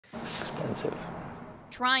expensive.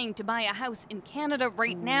 Trying to buy a house in Canada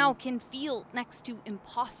right now can feel next to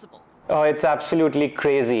impossible. Oh, it's absolutely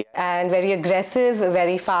crazy. And very aggressive,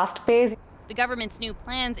 very fast-paced. The government's new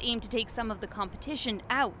plans aim to take some of the competition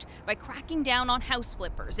out by cracking down on house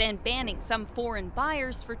flippers and banning some foreign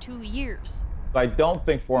buyers for 2 years. I don't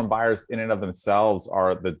think foreign buyers in and of themselves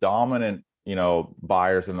are the dominant,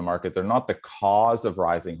 buyers in the market. They're not the cause of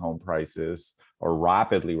rising home prices or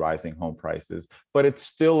rapidly rising home prices, but it's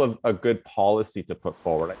still a good policy to put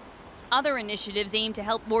forward. Other initiatives aim to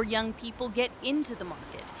help more young people get into the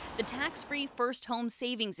market. The tax-free First Home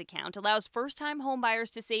Savings Account allows first-time homebuyers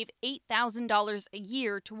to save $8,000 a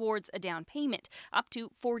year towards a down payment, up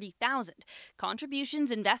to $40,000.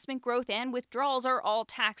 Contributions, investment growth, and withdrawals are all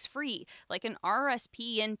tax-free, like an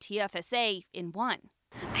RRSP and TFSA in one.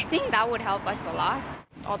 I think that would help us a lot.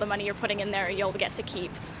 All the money you're putting in there, you'll get to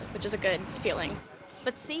keep, which is a good feeling.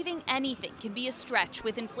 But saving anything can be a stretch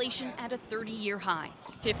with inflation at a 30-year high.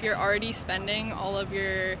 If you're already spending all of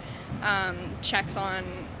your checks on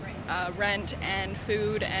rent and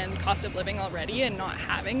food and cost of living already, and not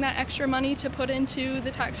having that extra money to put into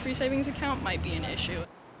the tax-free savings account might be an issue.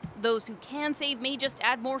 Those who can save may just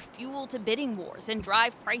add more fuel to bidding wars and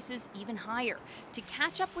drive prices even higher. To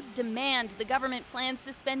catch up with demand, the government plans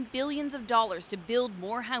to spend billions of dollars to build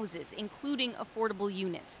more houses, including affordable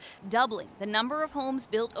units, doubling the number of homes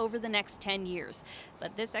built over the next 10 years.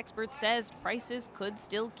 But this expert says prices could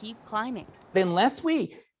still keep climbing. Unless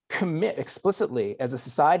we commit explicitly as a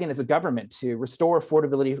society and as a government to restore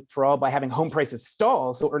affordability for all by having home prices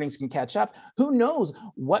stall so earnings can catch up, who knows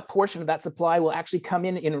what portion of that supply will actually come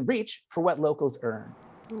in reach for what locals earn.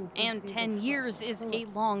 And 10 years is a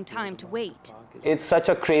long time to wait. It's such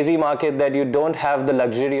a crazy market that you don't have the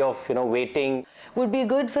luxury of, waiting. Would be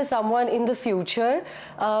good for someone in the future,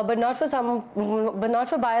 but not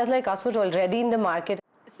for buyers like us who are already in the market.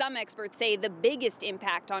 Some experts say the biggest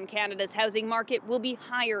impact on Canada's housing market will be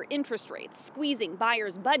higher interest rates, squeezing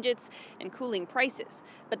buyers' budgets and cooling prices.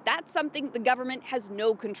 But that's something the government has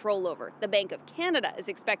no control over. The Bank of Canada is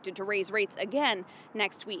expected to raise rates again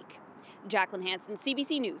next week. Jacqueline Hansen,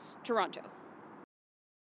 CBC News, Toronto.